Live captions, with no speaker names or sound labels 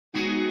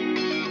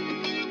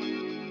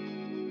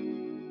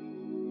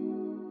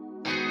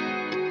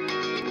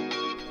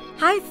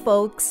Hi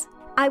folks,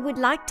 I would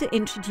like to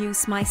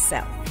introduce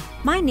myself.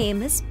 My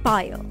name is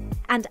Payal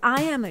and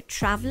I am a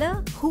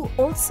traveler who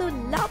also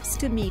loves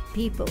to meet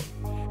people.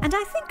 And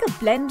I think a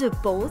blend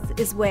of both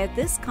is where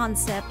this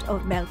concept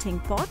of melting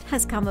pot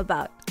has come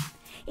about.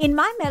 In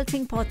my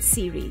Melting Pot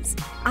series,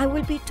 I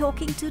will be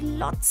talking to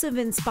lots of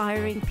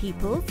inspiring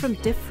people from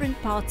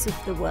different parts of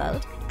the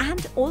world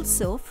and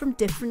also from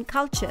different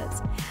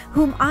cultures,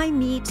 whom I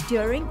meet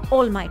during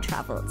all my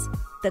travels.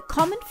 The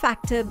common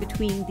factor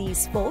between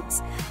these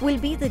folks will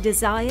be the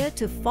desire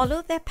to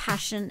follow their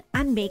passion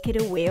and make it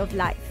a way of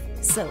life.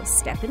 So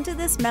step into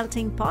this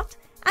melting pot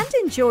and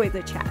enjoy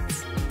the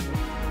chats.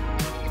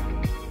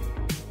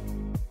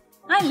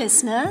 Hi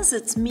listeners,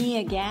 it's me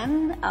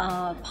again,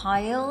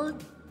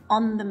 Payal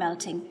on the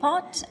Melting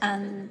Pot,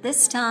 and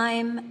this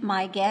time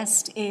my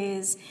guest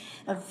is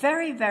a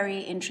very, very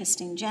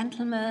interesting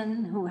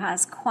gentleman who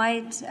has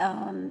quite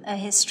a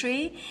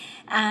history,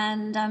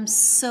 and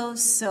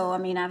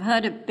I've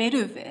heard a bit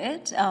of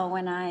it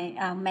when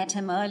I met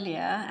him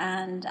earlier,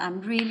 and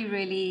I'm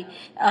really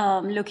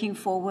looking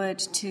forward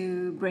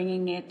to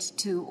bringing it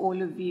to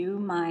all of you,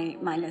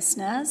 my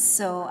listeners.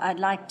 So I'd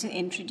like to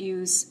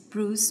introduce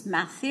Bruce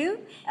Mathieu.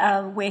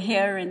 We're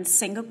here in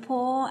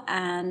Singapore,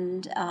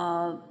 and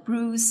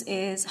Bruce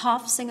is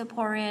half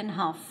Singaporean,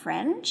 half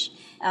French,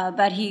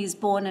 but he's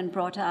born and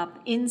brought up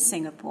in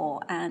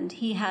Singapore, and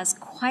he has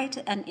quite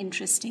an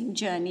interesting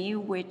journey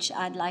which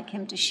I'd like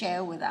him to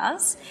share with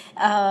us.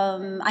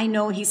 I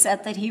know he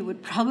said that he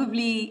would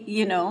probably,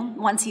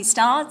 once he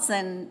starts,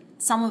 and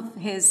some of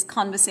his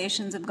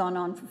conversations have gone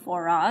on for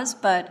 4 hours,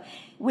 but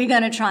we're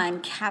going to try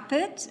and cap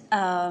it,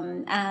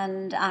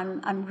 and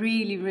I'm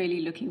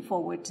really looking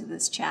forward to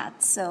this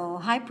chat. So,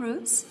 hi,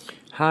 Bruce.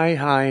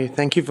 Hi.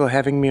 Thank you for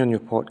having me on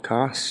your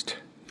podcast.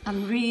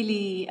 I'm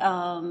really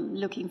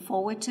looking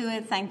forward to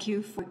it. Thank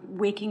you for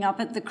waking up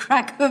at the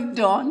crack of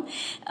dawn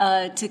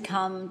to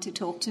come to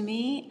talk to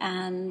me.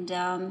 And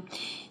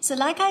so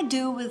like I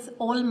do with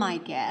all my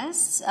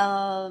guests,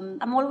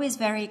 I'm always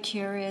very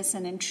curious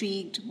and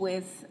intrigued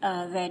with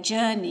their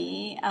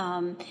journey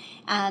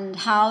and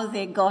how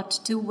they got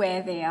to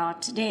where they are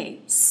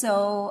today.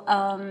 So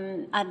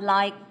I'd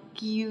like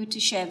you to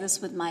share this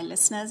with my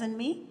listeners and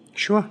me.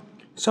 Sure.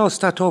 So I'll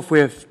start off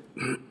with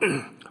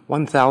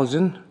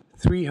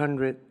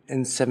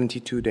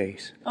 1,372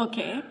 days.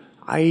 Okay.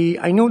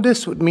 I know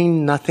this would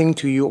mean nothing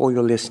to you or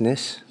your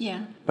listeners.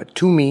 Yeah. But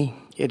to me,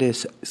 it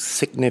is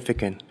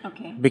significant.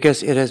 Okay.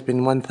 Because it has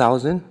been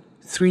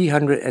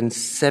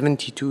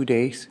 1,372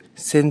 days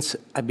since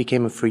I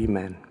became a free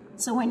man.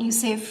 So when you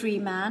say free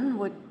man,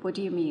 what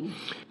do you mean?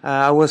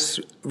 I was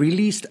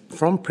released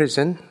from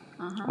prison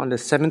on the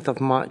 7th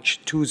of March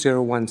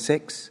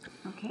 2016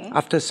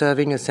 after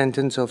serving a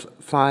sentence of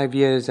 5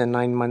 years and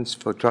 9 months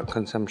for drug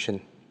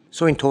consumption.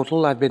 So in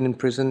total, I've been in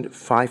prison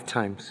 5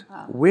 times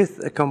with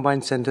a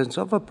combined sentence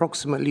of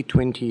approximately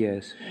 20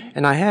 years.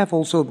 And I have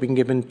also been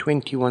given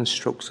 21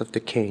 strokes of the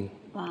cane.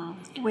 Wow.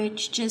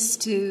 Which just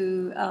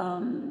to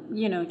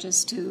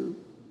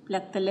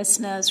let the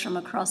listeners from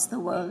across the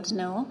world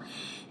know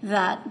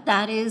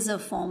that is a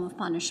form of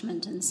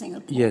punishment in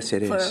Singapore. Yes,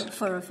 it is.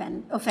 For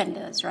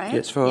offenders, right?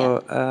 Yes,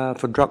 for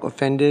drug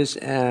offenders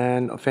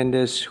and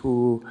offenders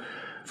for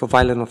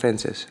violent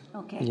offences.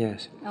 Okay.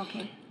 Yes.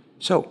 Okay.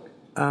 So,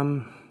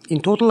 in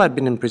total, I've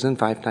been in prison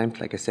 5 times,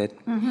 like I said.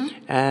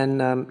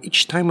 And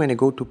each time when I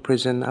go to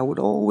prison, I would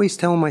always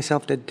tell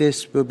myself that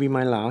this will be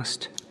my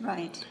last.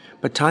 Right.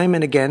 But time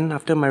and again,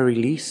 after my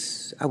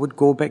release, I would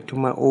go back to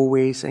my old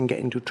ways and get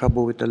into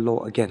trouble with the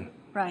law again.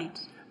 Right.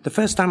 The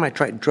first time I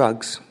tried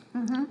drugs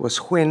was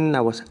when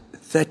I was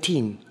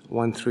 13.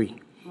 Wow.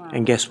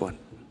 And guess what?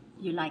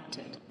 You liked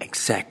it.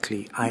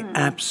 Exactly. I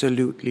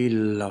absolutely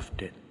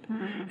loved it.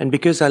 And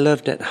because I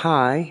loved that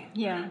high,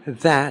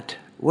 that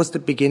was the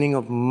beginning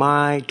of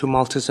my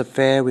tumultuous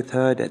affair with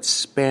her that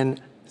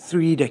spanned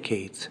 3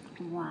 decades.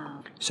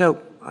 Wow.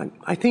 So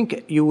I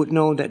think you would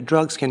know that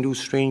drugs can do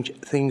strange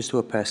things to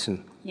a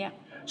person. Yeah.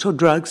 So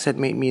drugs had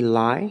made me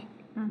lie,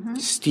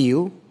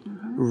 steal,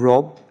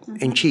 rob,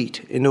 and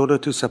cheat in order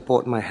to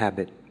support my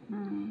habit.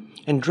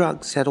 And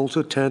drugs had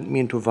also turned me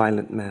into a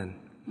violent man.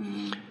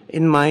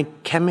 In my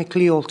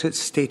chemically altered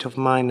state of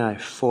mind,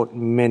 I've fought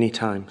many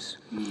times.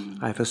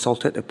 I've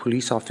assaulted a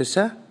police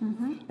officer,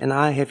 and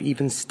I have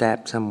even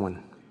stabbed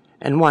someone.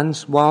 And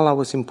once, while I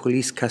was in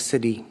police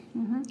custody,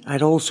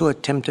 I'd also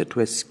attempted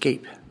to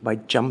escape by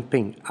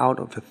jumping out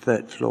of a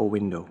 3rd-floor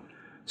window.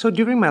 So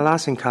during my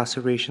last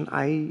incarceration,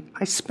 I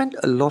spent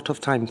a lot of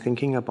time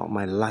thinking about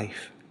my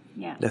life,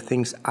 the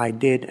things I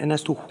did, and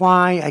as to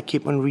why I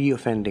keep on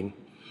reoffending.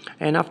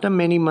 And after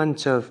many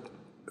months of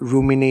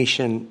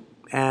rumination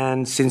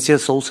and sincere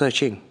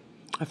soul-searching,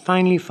 I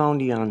finally found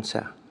the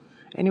answer.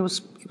 And it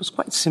was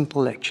quite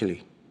simple,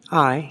 actually.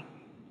 I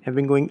have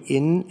been going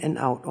in and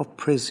out of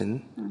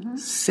prison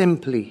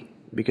simply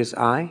because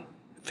I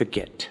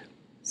forget.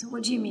 So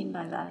what do you mean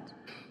by that?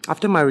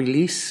 After my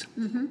release,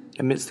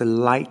 amidst the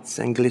lights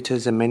and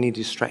glitters and many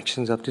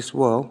distractions of this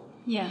world,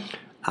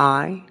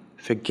 I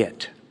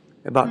forget.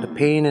 about the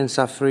pain and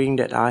suffering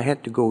that I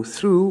had to go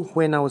through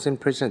when I was in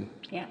prison.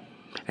 Yeah.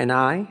 And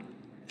I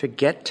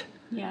forget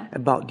Yeah.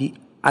 about the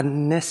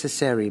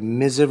unnecessary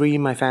misery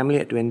my family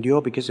had to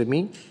endure because of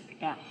me.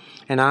 Yeah.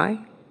 And I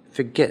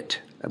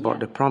forget about Yeah.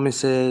 the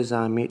promises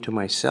I made to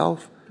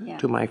myself, Yeah.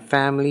 to my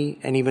family,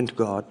 and even to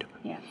God.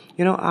 Yeah.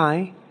 You know,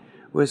 I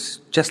was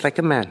just like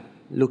a man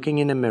looking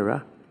in a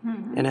mirror,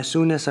 and as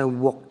soon as I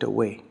walked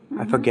away,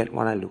 I forget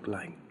what I look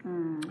like.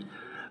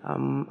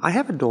 I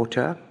have a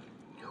daughter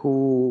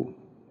who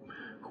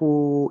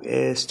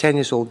is 10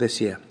 years old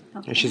this year.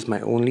 Okay. And she's my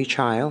only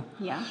child.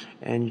 Yeah.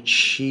 And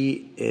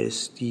she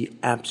is the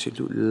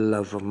absolute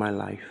love of my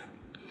life.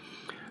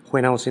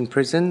 When I was in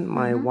prison,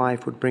 my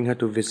wife would bring her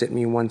to visit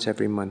me once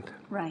every month.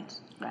 Right.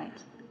 Right.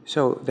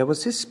 So there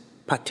was this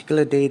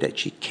particular day that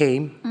she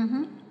came.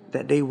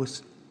 That day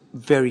was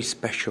very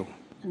special.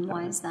 And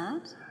why is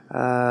that?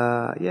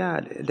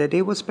 The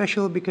day was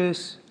special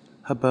because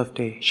her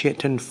birthday. She had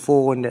turned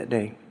 4 on that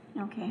day.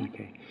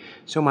 Okay.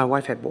 So my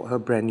wife had bought her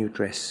brand new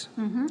dress.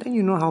 Then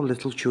you know how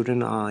little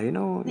children are,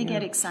 They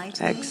get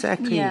excited.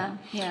 Exactly.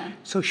 Yeah.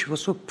 So she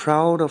was so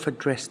proud of her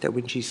dress that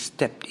when she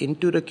stepped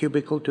into the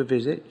cubicle to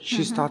visit,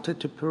 she started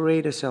to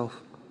parade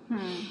herself.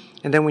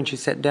 And then when she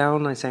sat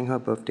down, I sang her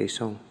birthday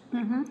song.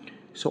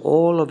 So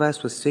all of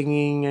us were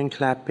singing and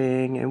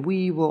clapping, and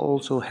we were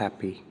also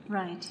happy.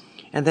 Right.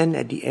 And then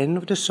at the end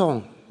of the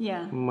song,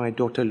 Yeah. my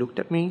daughter looked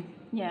at me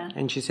Yeah.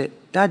 and she said,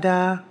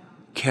 "Dada,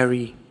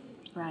 Carrie."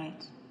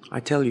 Right. I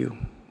tell you,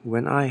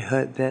 when I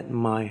heard that,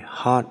 my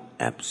heart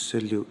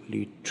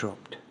absolutely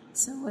dropped.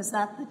 So was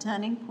that the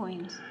turning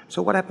point?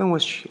 So what happened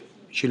was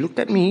she looked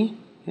at me,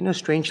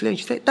 strangely, and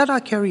she said, "Dada,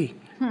 Carrie."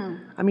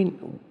 I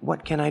mean,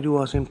 what can I do?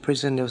 I was in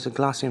prison. There was a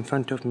glass in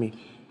front of me.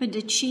 But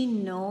did she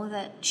know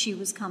that she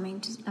was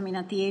coming to,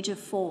 at the age of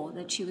 4,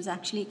 that she was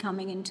actually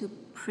coming into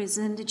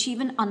prison? Did she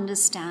even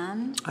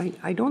understand?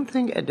 I don't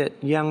think at that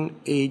young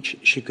age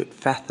she could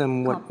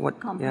fathom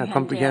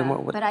comprehend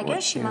what. But I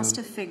guess she must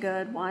have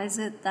figured, why is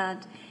it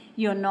that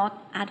you're not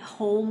at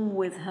home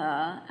with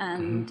her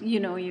and,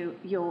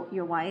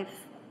 your wife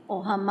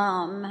or her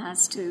mom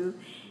has to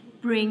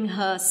bring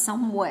her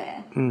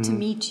somewhere to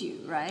meet you,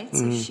 right?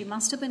 So she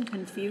must have been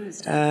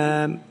confused.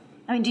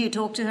 Do you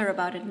talk to her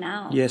about it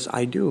now? Yes,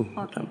 I do.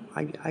 Okay.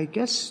 I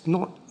guess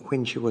not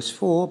when she was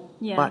 4,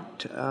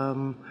 but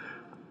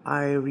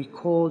I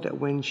recall that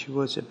when she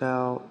was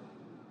about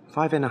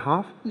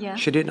 5.5,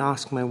 she did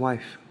ask my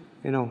wife,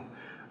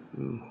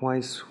 why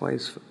is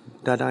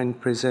Dada in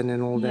prison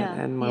and all that,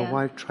 and my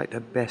wife tried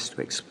her best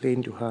to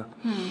explain to her.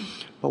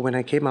 But when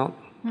I came out,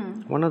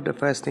 one of the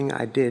first things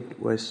I did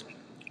was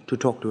to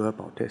talk to her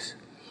about this.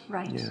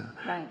 Right,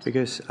 right.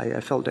 Because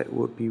I felt that it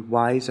would be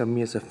wise of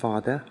me as a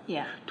father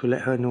to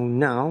let her know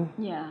now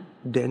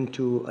than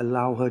to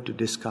allow her to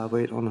discover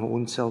it on her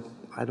own self,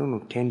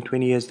 10,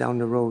 20 years down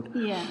the road.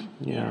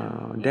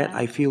 That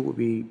I feel would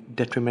be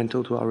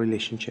detrimental to our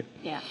relationship.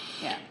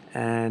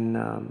 And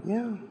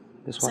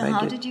that's what I did. So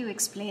how did you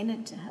explain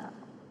it to her?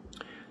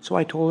 So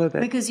I told her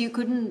that... Because you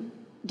couldn't...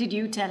 Did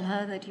you tell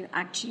her that you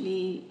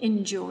actually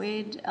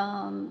enjoyed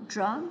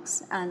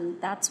drugs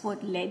and that's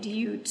what led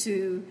you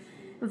to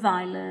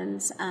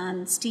violence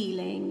and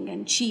stealing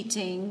and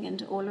cheating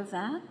and all of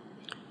that?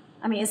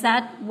 Is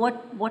that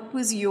what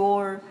was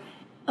your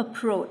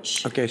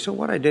approach? Okay, so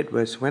what I did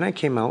was when I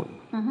came out,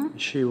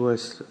 she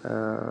was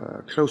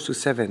close to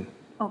 7.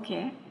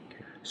 Okay.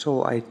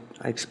 So I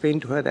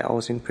explained to her that I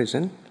was in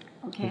prison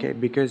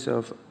because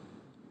of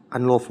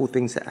unlawful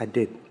things that I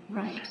did.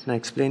 Right. And I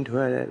explained to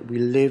her that we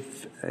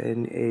live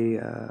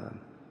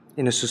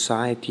in a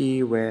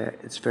society where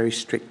it's very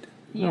strict.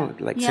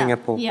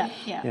 Singapore.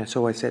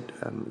 So I said,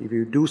 if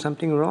you do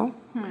something wrong,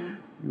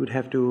 you would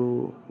have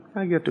to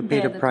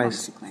pay the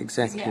price.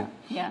 Exactly.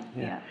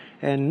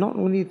 And not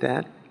only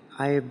that,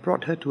 I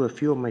brought her to a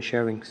few of my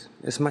sharings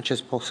as much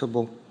as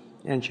possible,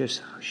 and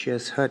she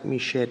has heard me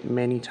share it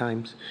many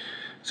times.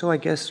 So I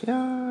guess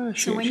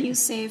So when you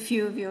say a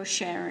few of your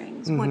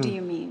sharings, what do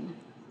you mean?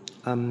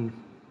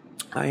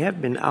 I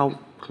have been out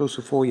close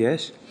to 4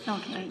 years.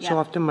 Okay. So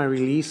after my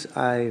release,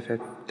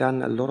 I've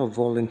done a lot of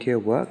volunteer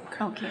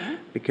work. Okay.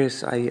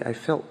 Because I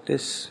felt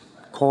this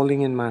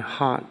calling in my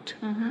heart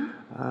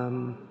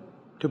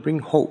to bring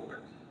hope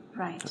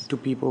to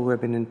people who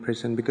have been in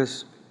prison.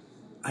 Because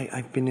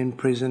I've been in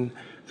prison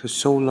for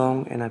so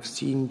long and I've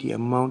seen the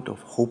amount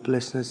of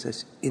hopelessness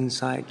that's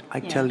inside.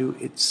 I tell you,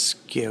 it's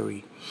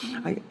scary.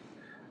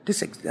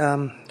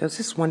 There's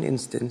this one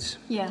instance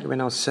when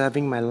I was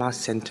serving my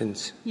last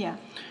sentence.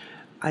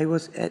 I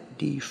was at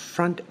the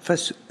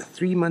first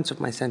 3 months of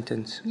my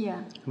sentence.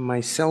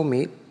 My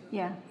cellmate,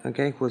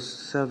 was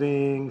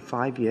serving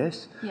 5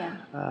 years.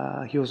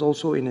 He was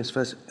also in his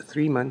first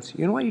 3 months.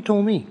 You know what he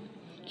told me?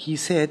 He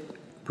said,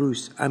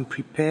 "Bruce, I'm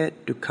prepared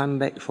to come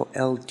back for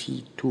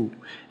LT2.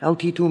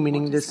 LT2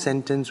 meaning this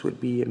sentence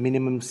would be a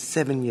minimum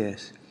 7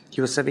 years.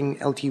 He was serving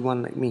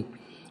LT1 like me,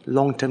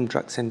 long-term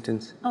drug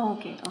sentence. Oh,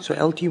 okay. So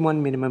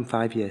LT1 minimum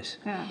 5 years.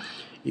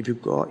 If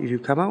you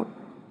come out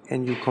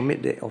and you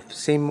commit the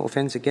same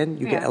offense again,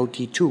 you get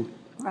LT2,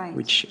 Right.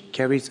 which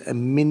carries a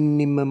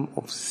minimum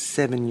of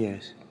 7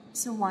 years.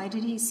 So why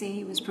did he say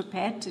he was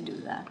prepared to do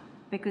that?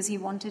 Because he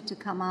wanted to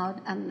come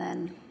out and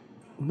then...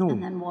 No.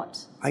 And then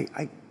what?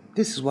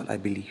 This is what I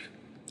believe.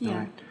 Yeah.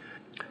 Right?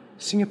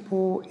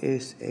 Singapore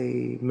is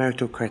a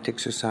meritocratic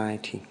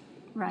society.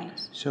 Right.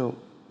 So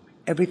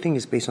everything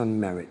is based on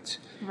merit.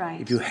 Right.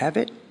 If you have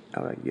it,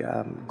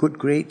 good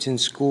grades in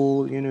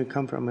school, you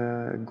come from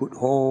a good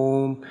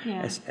home,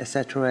 Yeah.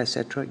 etc.,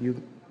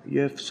 you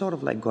have sort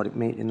of like got it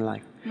made in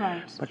life.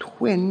 Right.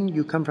 But when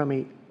you come from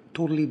a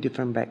totally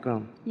different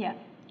background, Yeah.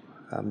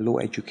 Low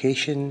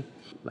education,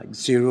 like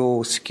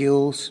zero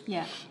skills,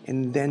 Yeah.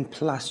 and then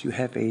plus you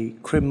have a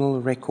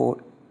criminal record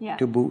Yeah.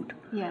 to boot.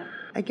 Yeah.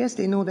 I guess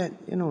they know that,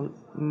 it'll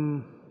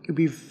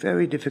be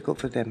very difficult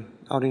for them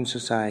out in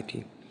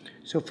society.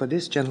 So for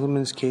this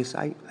gentleman's case,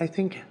 I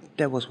think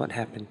that was what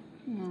happened.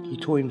 He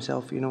told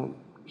himself,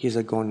 he's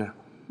a goner.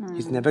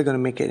 He's never going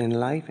to make it in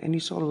life, and he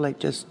sort of like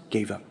just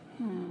gave up.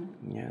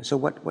 Yeah. So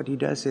what he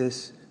does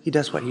is, he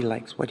does what he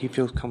likes, what he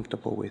feels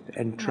comfortable with.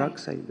 And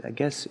drugs, I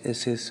guess,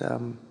 is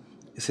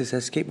his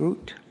escape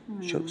route,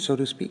 so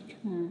to speak.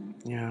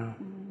 Yeah.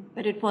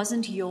 But it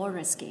wasn't your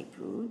escape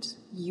route.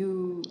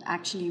 You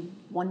actually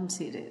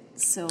wanted it.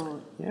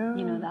 So,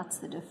 that's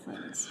the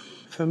difference.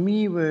 For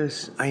me,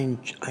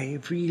 I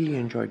really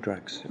enjoyed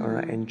drugs. Or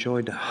I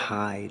enjoyed the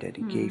high that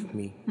it gave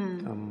me.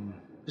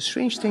 The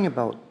strange thing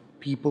about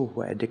people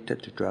who are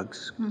addicted to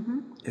drugs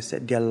is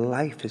that their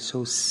life is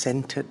so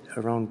centered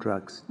around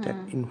drugs that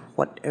in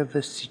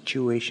whatever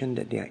situation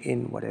that they are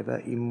in, whatever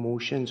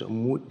emotions or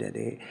mood that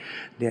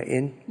they are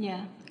in,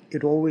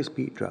 it always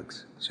be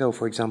drugs. So,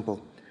 for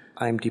example,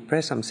 I'm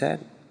depressed, I'm sad,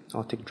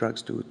 I'll take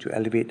drugs to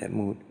elevate that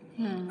mood.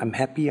 I'm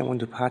happy, I want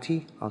to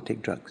party, I'll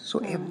take drugs. So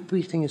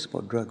everything is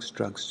about drugs.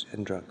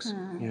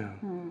 Yeah.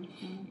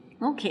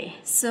 Okay,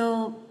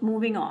 so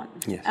moving on.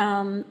 Yes.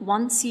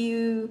 Once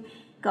you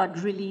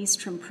got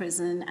released from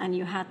prison and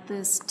you had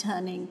this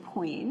turning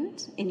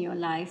point in your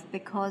life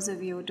because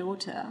of your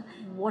daughter,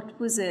 what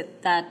was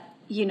it that,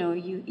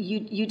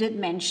 you did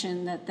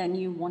mention that then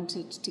you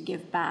wanted to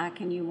give back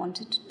and you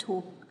wanted to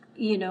talk,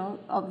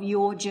 of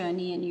your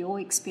journey and your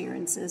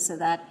experiences so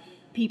that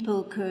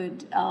people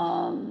could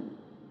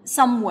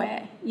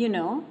somewhere,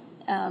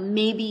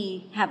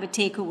 maybe have a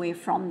takeaway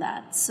from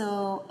that.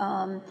 So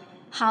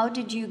how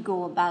did you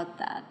go about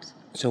that?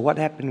 So what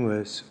happened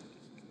was,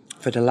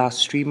 for the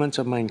last 3 months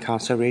of my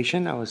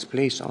incarceration, I was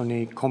placed on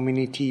a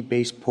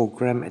community-based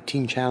program at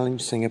Teen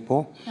Challenge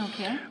Singapore,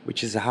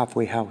 which is a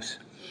halfway house.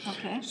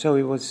 Okay. So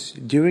it was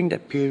during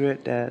that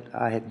period that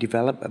I had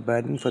developed a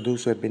burden for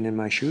those who had been in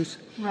my shoes.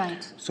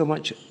 Right. So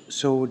much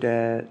so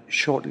that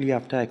shortly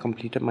after I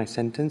completed my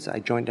sentence, I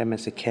joined them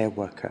as a care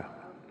worker.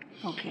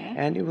 Okay.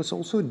 And it was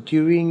also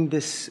during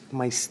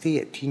my stay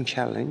at Teen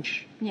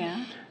Challenge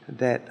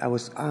that I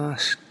was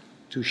asked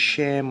to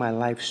share my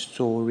life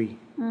story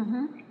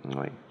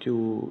right,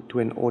 to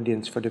an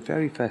audience for the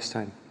very first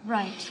time.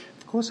 Right.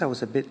 Of course, I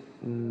was a bit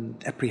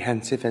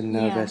apprehensive and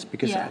nervous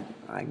because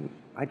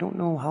I don't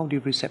know how the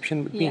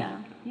reception would be.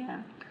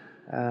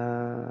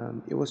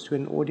 It was to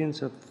an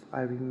audience of,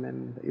 I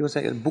remember, it was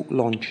like a book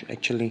launch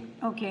actually.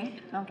 Okay.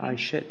 I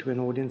shared to an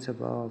audience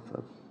of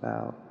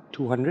about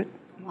 200.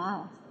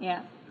 Wow,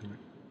 yeah.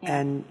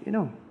 And,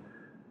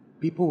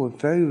 people were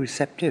very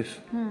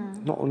receptive.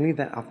 Not only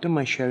that, after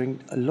my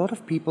sharing, a lot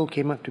of people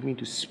came up to me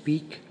to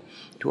speak,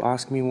 to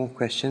ask me more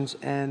questions,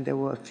 and there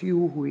were a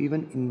few who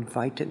even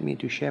invited me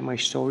to share my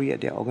story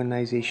at their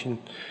organization.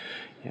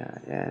 Yeah,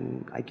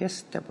 and I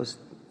guess that was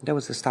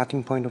the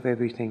starting point of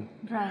everything.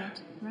 Right.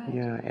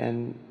 Yeah,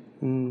 and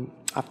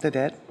after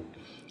that,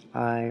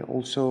 I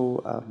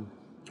also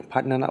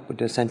partnered up with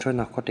the Central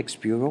Narcotics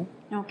Bureau,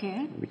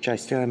 which I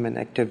still am an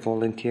active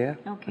volunteer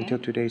until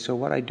today. So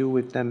what I do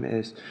with them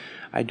is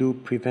I do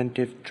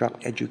preventive drug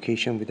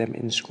education with them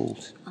in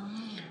schools.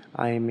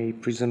 I am a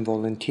prison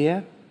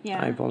volunteer.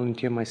 I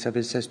volunteer my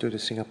services to the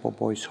Singapore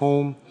Boys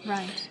Home.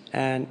 Right.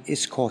 And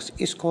ISCOS.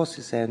 ISCOS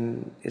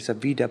is a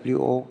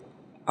VWO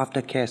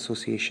aftercare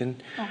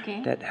association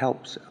that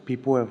helps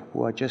people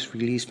who are just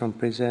released from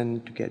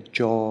prison to get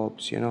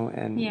jobs,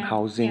 and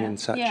housing and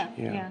such.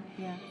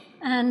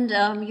 And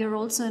you're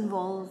also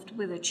involved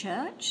with a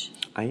church?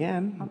 I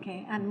am.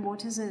 Okay, and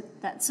what is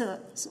it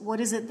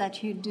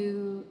that you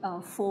do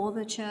for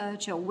the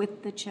church or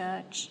with the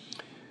church?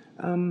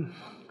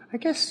 I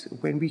guess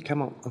when we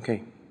come out,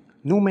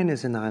 no man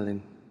is an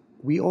island.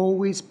 We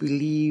always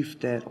believe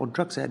that, or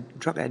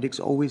drug addicts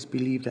always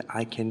believe that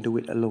I can do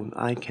it alone.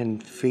 I can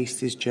face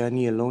this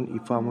journey alone.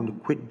 If I want to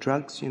quit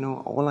drugs,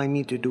 all I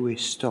need to do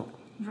is stop.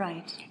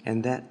 Right.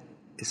 And that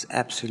is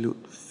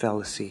absolute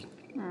fallacy.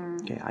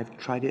 Okay, I've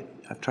tried it.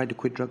 I've tried to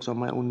quit drugs on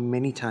my own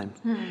many times,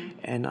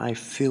 and I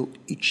failed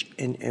each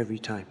and every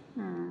time.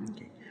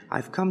 Okay.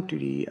 I've come to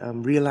the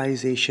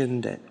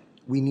realization that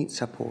we need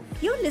support.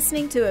 You're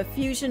listening to a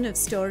fusion of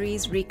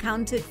stories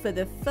recounted for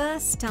the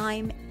first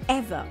time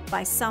ever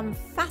by some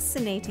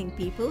fascinating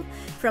people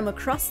from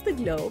across the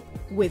globe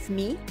with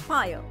me,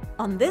 Payal,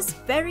 on this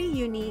very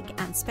unique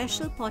and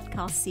special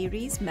podcast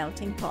series,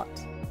 Melting Pot.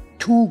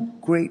 two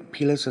great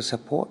pillars of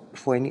support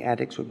for any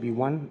addicts would be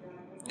one,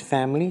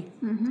 family,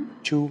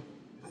 two,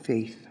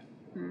 faith.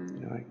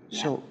 Right?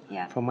 So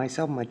for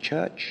myself, my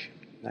church,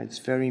 it's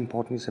very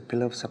important. It's a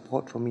pillar of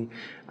support for me.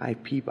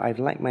 I've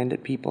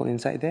like-minded people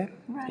inside there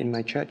in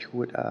my church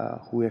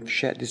who have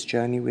shared this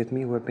journey with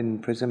me, who have been in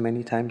prison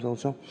many times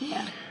also.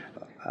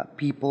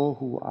 People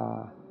who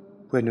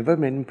have never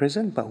been in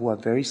prison, but who are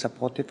very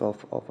supportive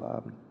of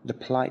the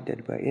plight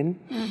that we're in.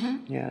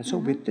 So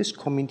with this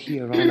community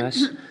around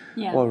us,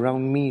 or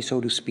around me,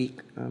 so to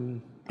speak,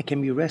 I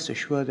can be rest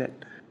assured that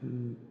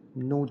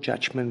no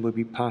judgment will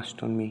be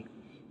passed on me.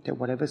 That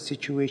whatever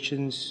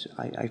situations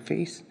I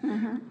face,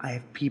 I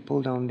have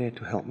people down there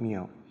to help me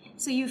out.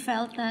 So you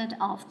felt that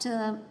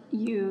after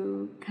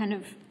you kind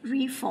of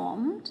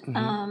reformed,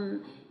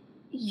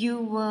 you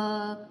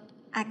were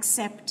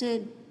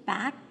accepted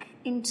back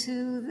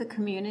into the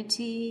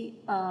community,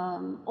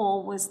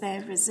 or was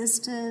there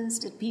resistance?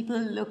 Did people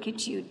look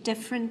at you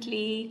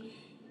differently?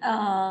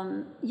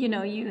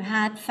 You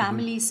had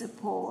family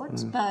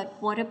support, but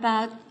what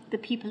about the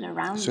people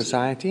around you?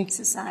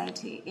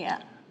 Society,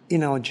 yeah.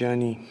 In our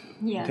journey,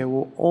 there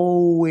will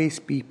always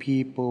be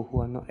people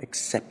who are not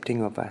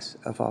accepting of us,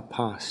 of our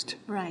past.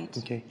 Right.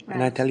 Okay. Right.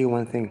 And I tell you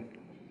one thing,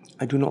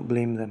 I do not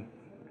blame them.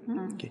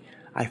 Okay.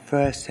 I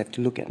first have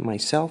to look at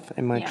myself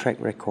and my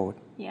track record.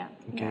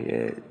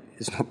 Okay.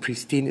 It's not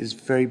pristine, it's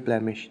very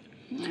blemished.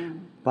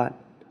 But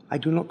I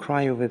do not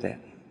cry over that.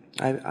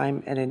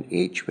 I'm at an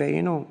age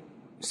where,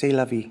 c'est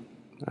la vie,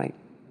 right?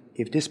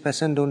 If this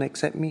person don't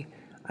accept me,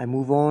 I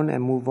move on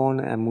and move on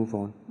and move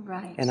on.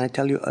 Right. And I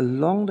tell you,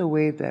 along the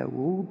way, there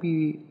will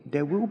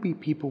be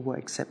people who are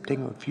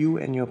accepting of you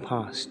and your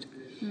past,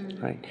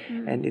 right?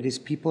 And it is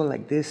people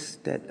like this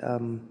that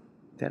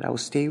I will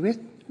stay with,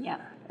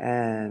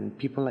 and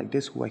people like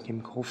this who I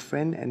can call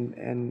friend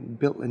and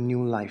build a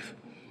new life.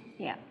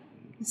 Yeah.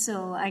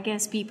 So I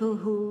guess people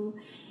who,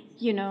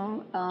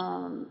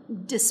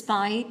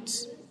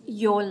 despite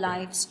your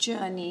life's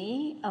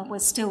journey, were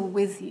still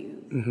with you.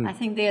 I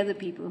think they're the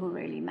people who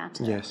really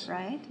matter,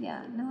 right?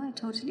 Yeah, no, I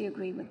totally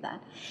agree with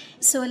that.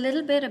 So a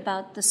little bit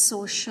about the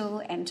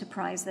social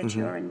enterprise that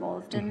you're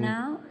involved in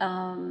now.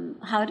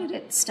 How did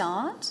it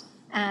start?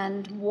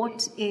 And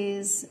what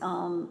is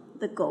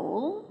the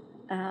goal?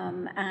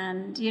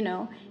 And,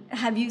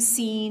 have you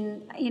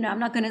seen, I'm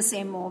not going to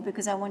say more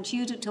because I want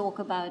you to talk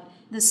about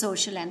the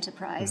social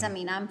enterprise. I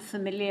mean, I'm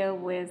familiar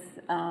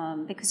with,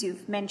 because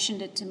you've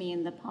mentioned it to me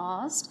in the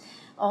past,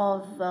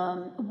 of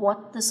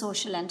what the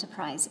social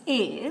enterprise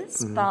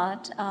is,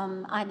 but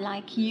I'd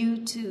like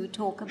you to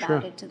talk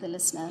about it to the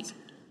listeners.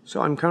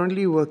 So I'm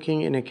currently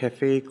working in a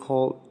cafe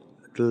called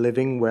The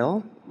Living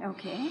Well.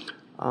 Okay.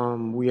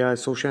 We are a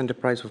social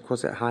enterprise, of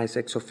course, that hires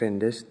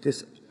ex-offenders.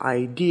 This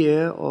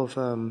idea of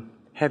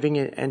having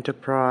an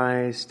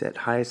enterprise that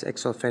hires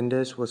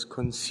ex-offenders was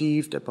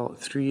conceived about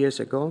 3 years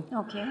ago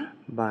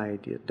by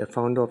the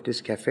founder of this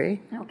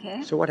cafe.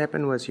 Okay. So what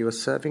happened was he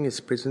was serving his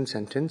prison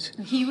sentence.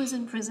 He was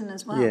in prison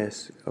as well?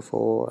 Yes,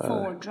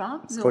 for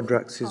drugs? For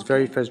drugs, his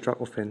very first drug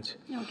offense.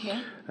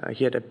 Okay.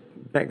 He had a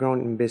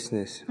background in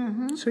business.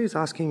 So he's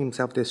asking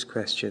himself this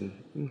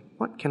question,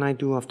 what can I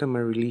do after my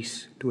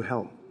release to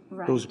help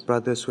those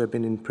brothers who have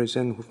been in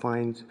prison,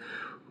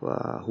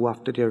 who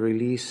after their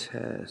release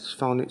has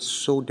found it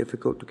so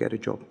difficult to get a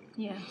job.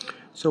 Yeah.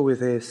 So with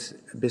his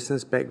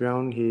business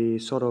background, he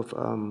sort of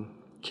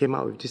came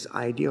out with this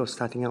idea of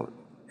starting out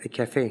a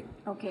cafe.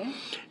 Okay.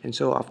 And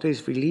so after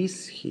his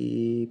release,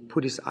 he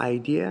put his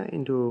idea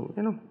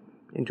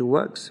into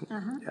works,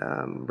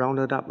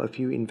 rounded up a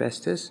few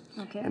investors,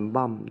 and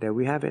bam, there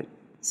we have it.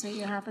 So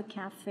you have a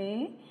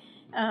cafe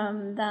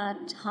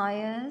that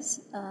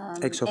hires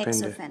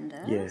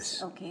ex-offenders.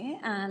 Yes. Okay.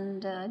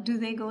 And do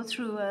they go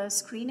through a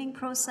screening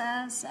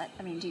process?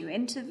 I mean, do you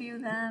interview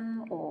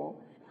them, or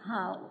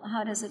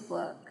how does it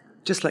work?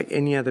 Just like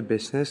any other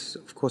business,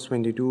 of course,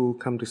 when they do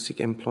come to seek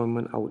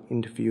employment, I would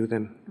interview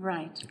them.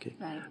 Right. Okay.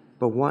 Right.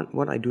 But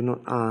what I do not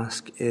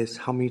ask is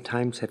how many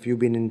times have you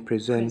been in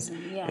prison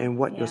and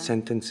what your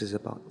sentence is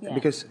about. Yeah.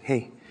 Because,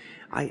 hey,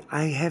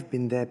 I have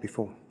been there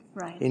before.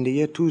 Right. In the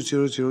year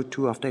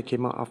 2002, after I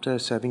came out, after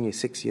serving a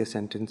 6-year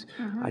sentence,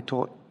 I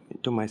thought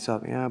to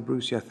myself,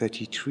 Bruce, you're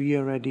 33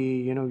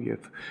 already, you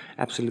have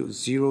absolute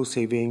zero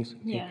savings.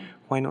 Okay,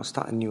 why not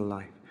start a new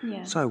life?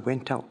 Yeah. So I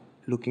went out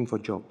looking for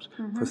jobs.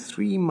 For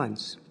 3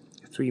 months,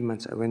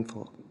 I went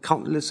for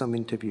countless of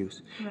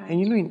interviews. Right.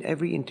 And in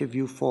every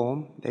interview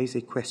form, there is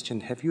a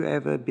question. Have you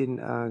ever been...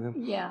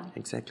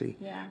 Exactly.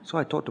 Yeah. So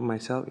I thought to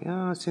myself,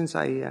 since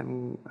I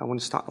want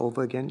to start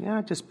over again,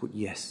 just put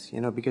yes,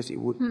 because it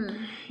would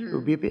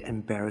be a bit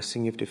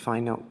embarrassing if they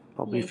find out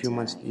probably a few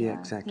months. Yeah,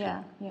 exactly.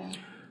 Yeah.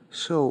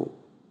 So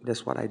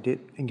that's what I did.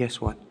 And guess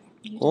what?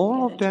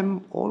 All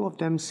of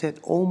them said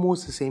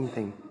almost the same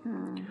thing.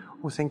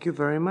 Oh, thank you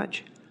very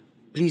much.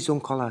 Please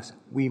don't call us.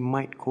 We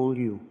might call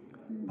you.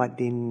 But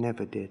they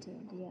never did.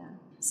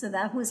 So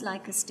that was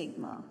like a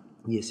stigma.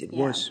 Yes, it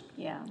was.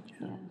 Yeah.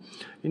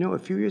 A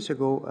few years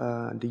ago,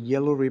 the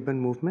Yellow Ribbon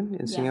movement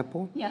in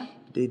Singapore,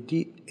 they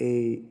did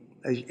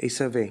a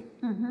survey.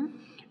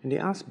 And they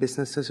asked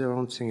businesses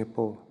around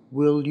Singapore,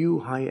 will you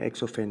hire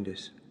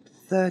ex-offenders?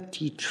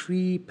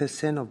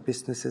 33% of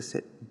businesses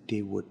said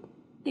they would.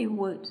 They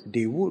would.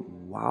 They would.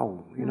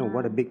 Wow. You know,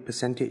 what a big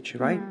percentage,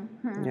 right?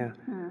 Yeah.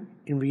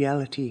 In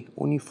reality,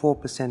 only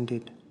 4%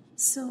 did.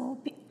 So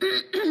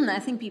I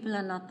think people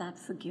are not that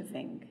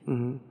forgiving.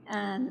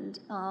 And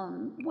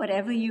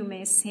whatever you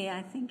may say,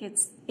 I think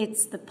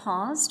it's the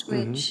past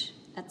which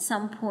at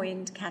some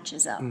point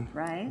catches up,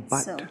 right?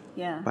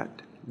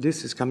 But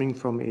this is coming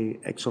from a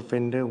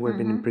ex-offender who have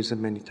been in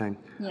prison many times.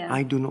 Yeah.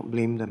 I do not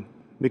blame them.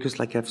 Because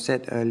like I've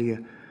said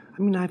earlier,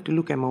 I mean, I have to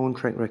look at my own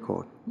track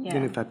record. Yeah. You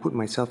know, if I put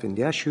myself in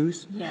their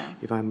shoes, Yeah.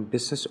 if I'm a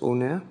business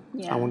owner,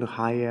 Yeah. I want to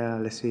hire,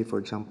 let's say, for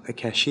example, a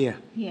cashier.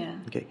 Yeah.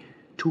 Okay.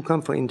 2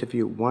 come for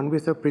interview, 1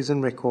 with a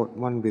prison record,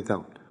 1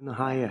 without.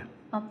 Hire.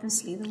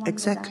 Obviously, the one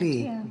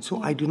Exactly. without, yeah.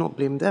 So I do not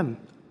blame them.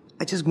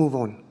 I just move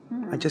on.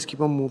 I just keep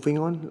on moving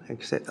on.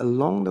 Like I said,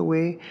 along the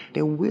way,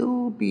 there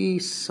will be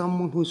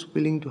someone who's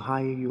willing to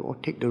hire you or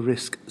take the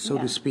risk, so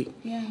to speak.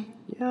 Yeah.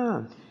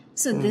 Yeah.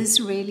 So this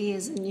really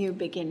is a new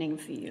beginning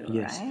for you,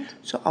 Yes. right?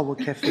 So our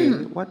cafe,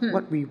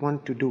 what we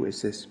want to do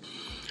is this.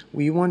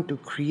 We want to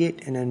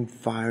create an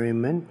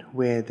environment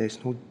where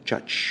there's no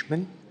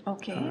judgment.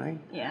 Okay. All right?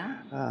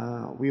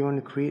 Yeah. We want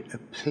to create a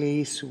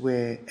place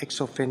where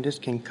ex-offenders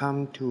can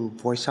come to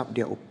voice up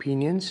their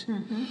opinions.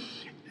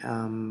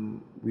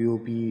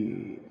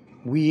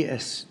 We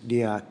as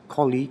their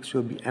colleagues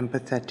will be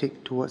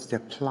empathetic towards their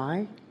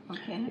plight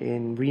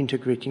in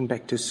reintegrating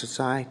back to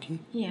society.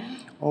 Yeah.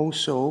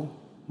 Also,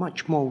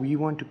 much more, we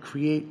want to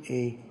create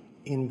a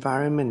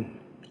environment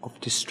of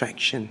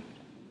distraction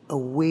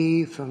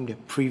away from their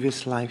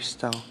previous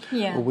lifestyle,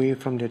 away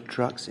from their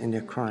drugs and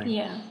their crime.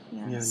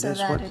 So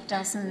that it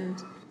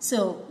doesn't.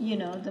 So, you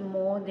know, the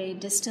more they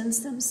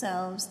distance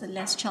themselves, the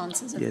less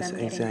chances of them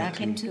getting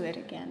back into it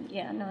again.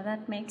 Yeah, no,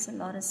 that makes a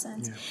lot of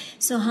sense. Yeah.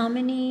 So how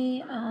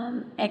many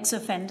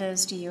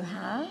ex-offenders do you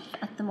have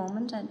at the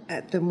moment?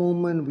 At the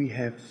moment, we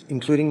have,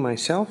 including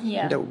myself,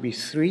 that would be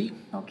 3.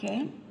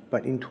 Okay.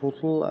 But in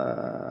total,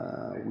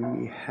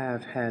 we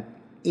have had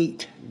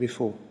 8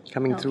 before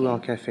coming through our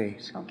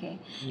cafes. Okay.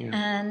 Yeah.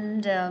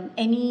 And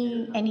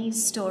any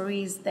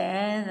stories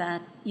there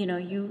that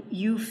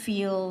you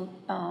feel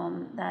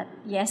that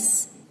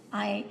yes,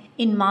 I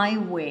in my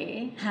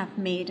way have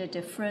made a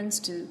difference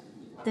to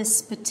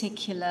this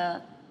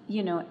particular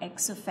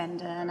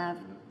ex-offender and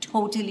I've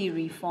totally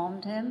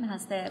reformed him?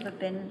 Has there ever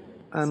been?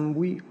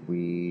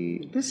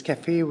 This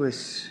cafe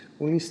was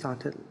only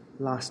started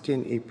last year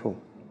in April.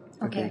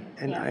 Okay.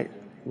 And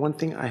one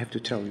thing I have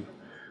to tell you.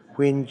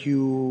 When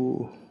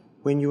you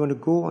want to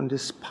go on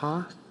this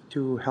path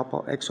to help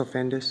out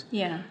ex-offenders,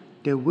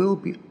 there will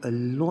be a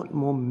lot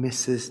more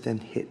misses than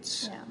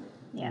hits.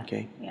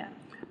 Okay?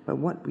 But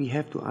what we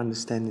have to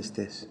understand is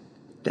this,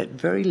 that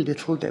very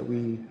little that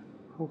we,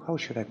 how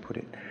should I put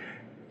it,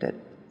 that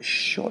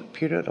short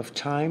period of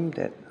time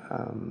that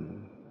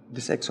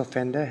this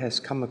ex-offender has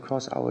come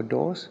across our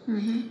doors,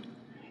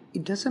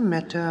 it doesn't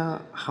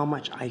matter how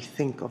much I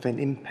think of an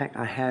impact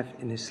I have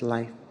in his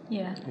life.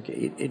 Yeah.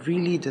 Okay, it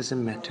really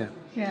doesn't matter.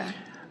 Yeah.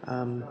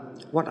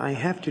 What I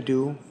have to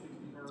do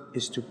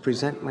is to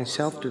present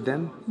myself to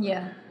them.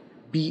 Yeah.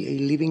 Be a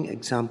living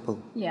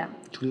example. Yeah.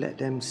 To let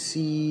them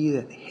see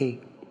that, hey,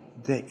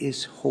 there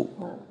is hope.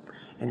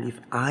 And if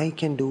I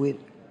can do it,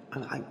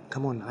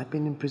 come on, I've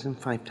been in prison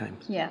 5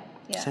 times. Yeah.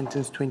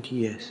 Sentenced 20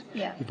 years.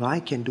 Yeah. If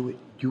I can do it,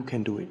 you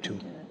can do it too.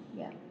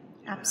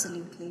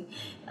 Absolutely.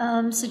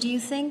 So do you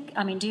think,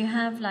 do you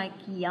have like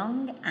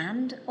young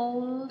and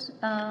old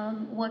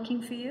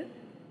working for you?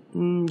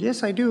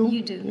 Yes, I do.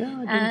 You do? Yeah,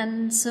 I do.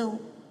 And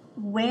so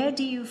where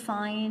do you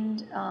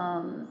find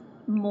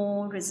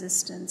more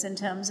resistance in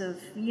terms of,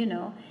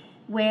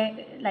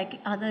 where, like,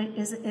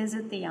 is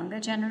it the younger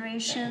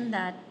generation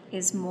that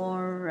is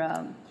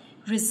more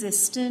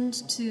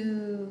resistant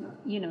to,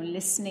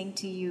 listening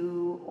to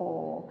you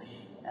or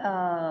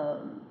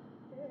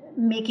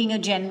making a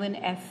genuine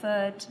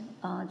effort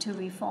to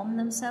reform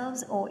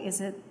themselves, or is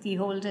it the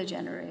older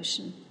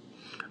generation?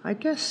 I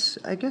guess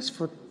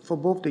for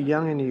both the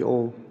young and the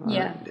old,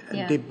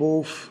 they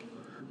both,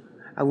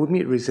 I would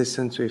meet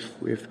resistance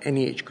with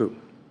any age group,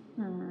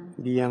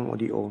 the young or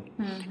the old.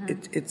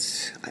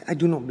 I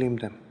do not blame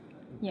them.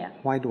 Yeah.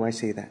 Why do I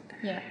say that?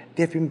 Yeah.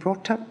 They've been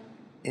brought up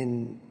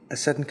in a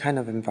certain kind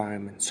of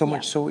environment, so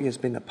much so it has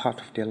been a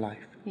part of their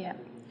life. Yeah.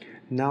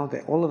 Now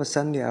that all of a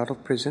sudden they're out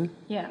of prison,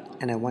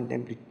 and I want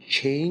them to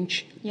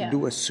change,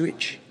 do a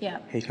switch. Yeah.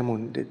 Hey, come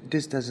on,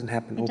 this doesn't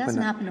happen overnight. It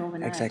doesn't happen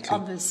overnight, exactly.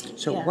 obviously.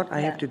 So what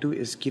I have to do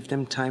is give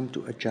them time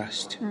to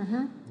adjust.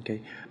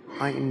 Okay,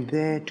 I am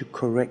there to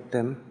correct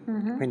them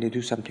when they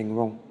do something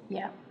wrong.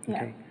 Yeah.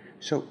 Okay,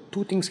 so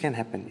 2 things can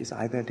happen: is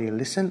either they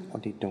listen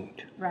or they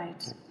don't.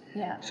 Right.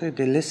 Yeah. So if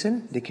they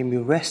listen, they can be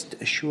rest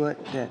assured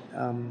that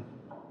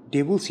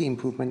they will see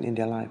improvement in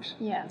their lives.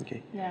 Yeah.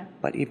 Okay. Yeah.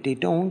 But if they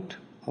don't,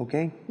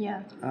 okay,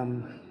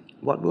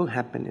 what will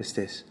happen is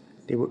this: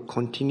 they will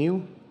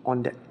continue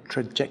on that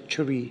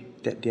trajectory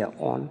that they are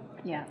on,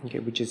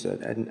 which is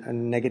a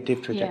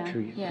negative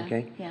trajectory,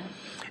 okay? Yeah.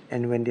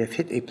 And when they've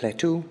hit a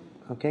plateau,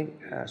 Okay,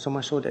 so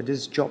much so that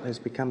this job has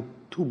become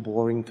too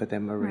boring for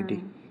them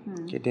already.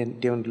 Okay, then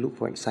they want to look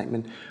for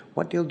excitement.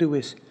 What they'll do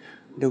is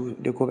they'll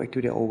go back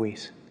to their old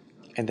ways,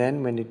 and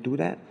then when they do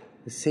that,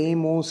 the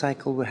same old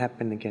cycle will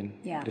happen again.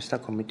 Yeah. They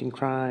start committing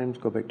crimes,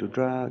 go back to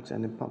drugs,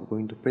 and then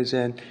going to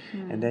prison,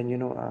 and then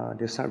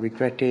they start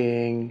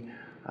regretting,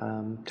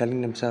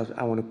 telling themselves,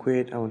 "I want to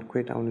quit. I want to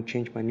quit. I want to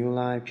change my new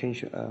life,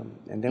 change."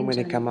 And then when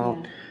they come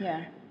out.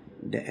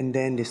 And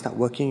then they start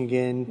working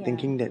again,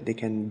 thinking that they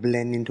can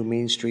blend into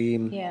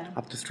mainstream.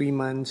 After 3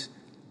 months,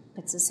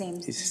 it's the same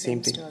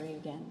thing. Story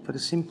again. For the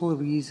simple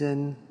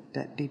reason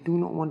that they do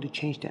not want to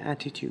change their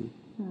attitude.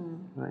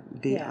 Right?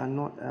 They are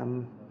not.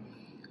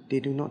 They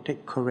do not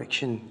take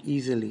correction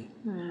easily,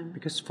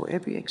 because for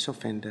every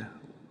ex-offender,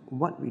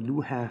 what we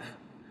do have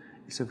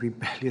is a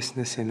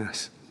rebelliousness in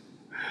us.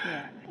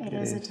 Yeah, it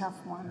is a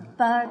tough one.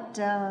 But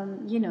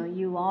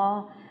you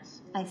are,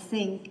 I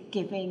think,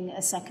 giving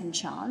a second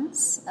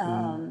chance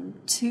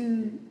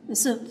to.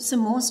 So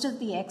most of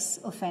the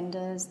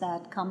ex-offenders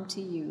that come to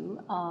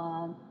you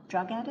are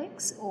drug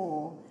addicts,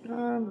 or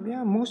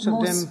mostly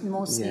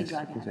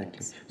drug addicts.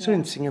 Exactly. So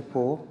in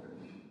Singapore,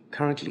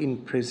 currently in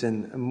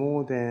prison,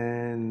 more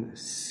than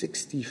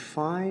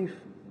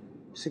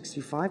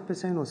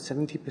 65% or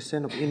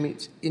 70% of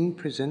inmates in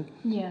prison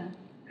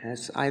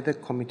has either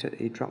committed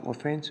a drug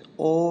offense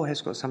or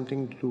has got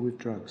something to do with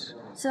drugs.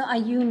 So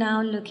are you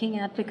now looking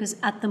at, because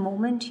at the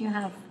moment you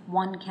have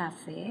one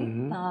cafe,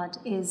 but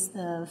is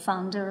the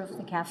founder of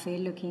the cafe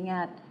looking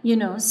at,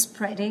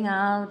 spreading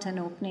out and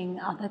opening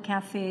other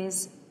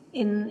cafes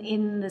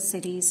in the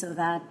city so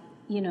that,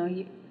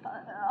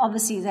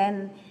 obviously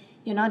then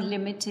you're not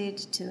limited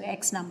to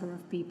X number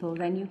of people,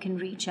 then you can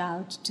reach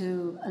out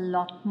to a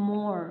lot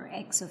more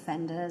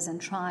ex-offenders and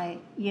try,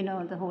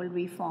 the whole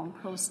reform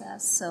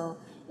process. So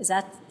is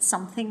that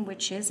something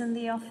which is in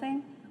the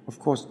offing? Of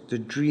course, the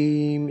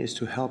dream is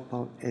to help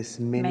out as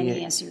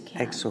many as you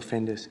can.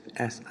 Ex-offenders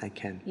as I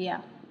can.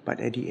 Yeah. But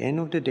at the end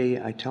of the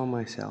day, I tell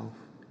myself,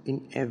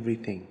 in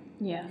everything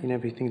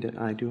that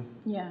I do,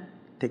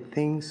 take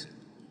things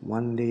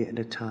one day at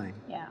a time.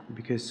 Yeah.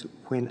 Because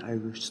when I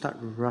start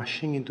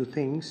rushing into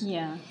things,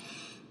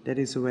 that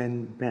is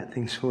when bad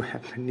things will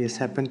happen. It's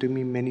happened to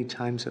me many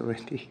times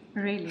already.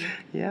 Really?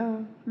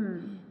 Yeah.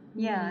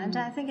 Yeah, and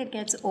I think it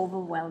gets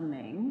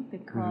overwhelming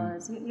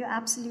because you're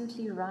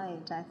absolutely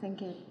right. I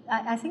think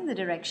the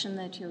direction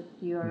that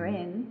you're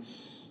in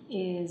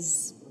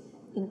is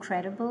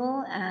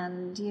incredible,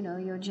 and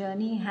your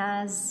journey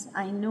has,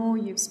 I know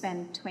you've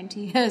spent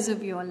 20 years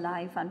of your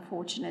life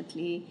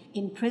unfortunately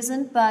in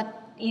prison, but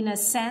in a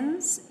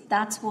sense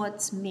that's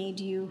what's made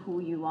you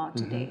who you are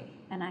today.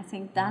 And I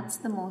think that's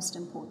the most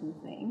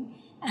important thing.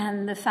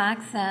 And the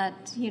fact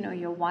that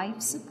your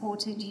wife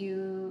supported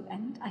you,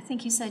 and I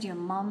think you said your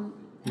mom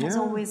has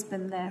always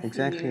been there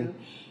for you.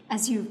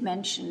 As you've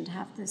mentioned,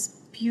 have this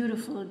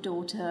beautiful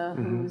daughter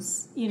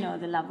who's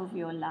the love of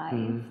your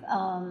life.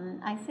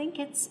 I think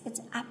it's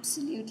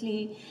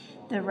absolutely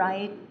the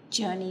right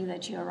journey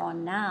that you're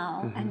on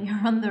now, and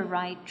you're on the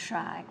right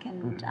track.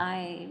 And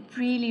I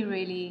really,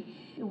 really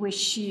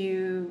wish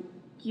you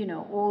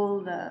all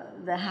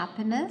the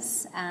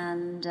happiness,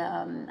 and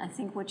I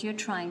think what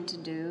you're trying to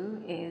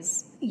do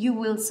is you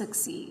will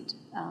succeed.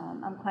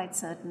 I'm quite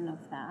certain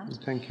of that.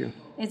 Thank you.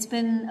 It's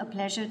been a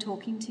pleasure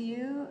talking to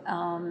you.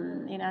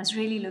 I was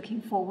really looking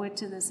forward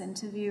to this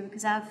interview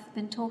because I've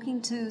been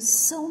talking to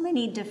so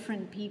many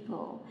different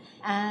people,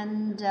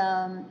 and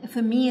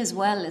for me as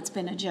well, it's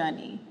been a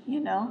journey,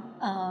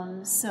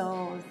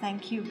 So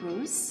thank you,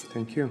 Bruce.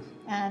 Thank you.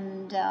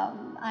 And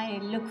I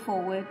look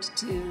forward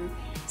to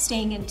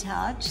staying in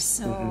touch.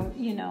 So,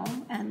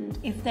 and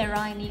if there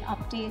are any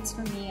updates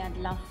for me, I'd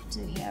love to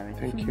hear it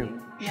from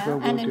you. Yeah?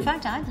 Sure, and in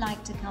fact, I'd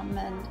like to come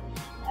and,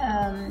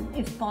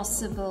 if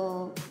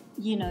possible,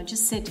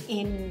 just sit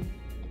in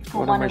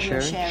for one of your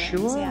sharings.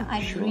 Sure,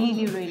 I'd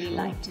really, really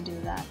like to do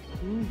that.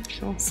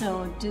 Sure.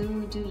 So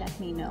do let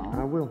me know.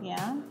 I will.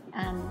 Yeah.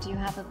 And you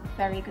have a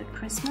very good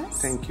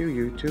Christmas. Thank you,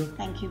 you too.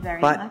 Thank you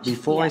very much. But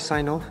before I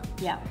sign off,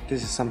 yeah,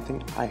 this is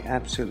something I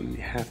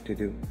absolutely have to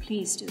do.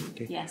 Please do.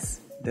 Okay.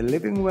 Yes. The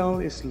Living Well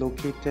is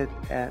located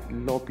at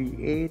Lobby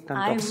A, Tan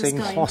Tock Seng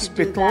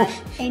Hospital. I was going to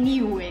do that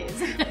anyways.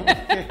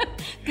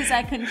 Because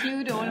I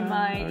conclude all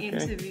my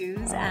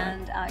interviews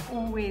and I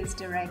always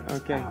direct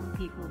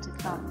people to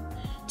come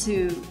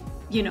to,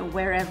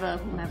 whomever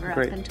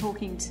I've been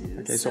talking to.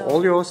 Okay, so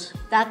all yours.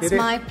 That's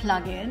my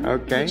plug-in,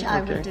 which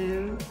I will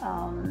do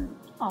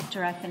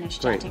after I finish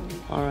chatting with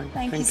you. All right.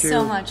 Thank you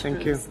so much,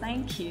 Bruce.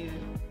 Thank you.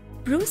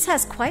 Bruce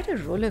has quite a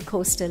roller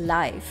coaster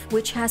life,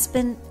 which has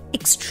been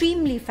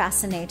extremely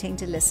fascinating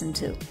to listen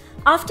to.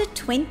 After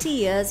 20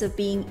 years of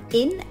being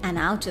in and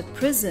out of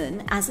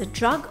prison as a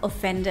drug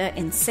offender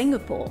in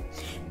Singapore,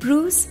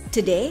 Bruce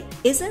today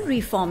is a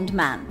reformed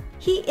man.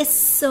 He is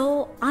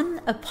so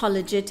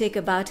unapologetic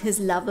about his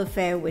love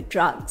affair with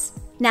drugs.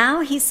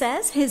 Now he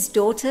says his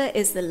daughter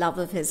is the love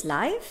of his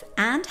life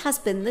and has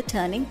been the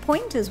turning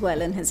point as well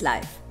in his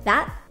life.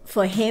 That,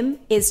 for him,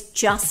 is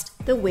just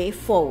the way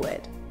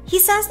forward. He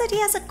says that he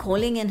has a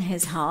calling in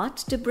his heart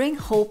to bring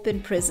hope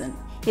in prison.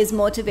 His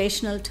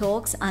motivational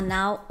talks are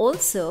now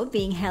also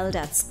being held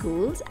at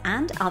schools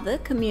and other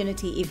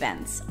community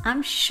events.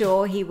 I'm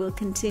sure he will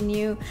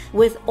continue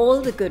with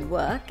all the good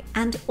work.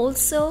 And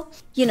also,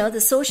 the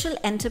Social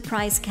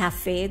Enterprise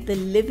Cafe, the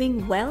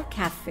Living Well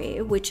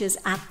Cafe, which is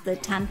at the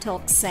Tan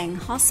Tock Seng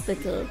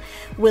Hospital,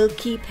 will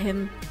keep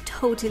him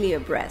totally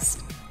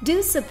abreast.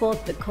 Do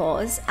support the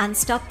cause and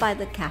stop by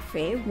the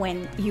cafe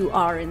when you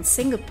are in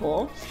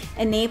Singapore,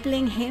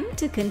 enabling him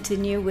to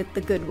continue with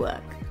the good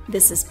work.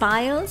 This is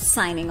Payal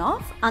signing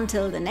off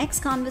until the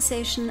next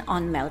conversation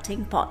on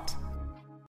Melting Pot.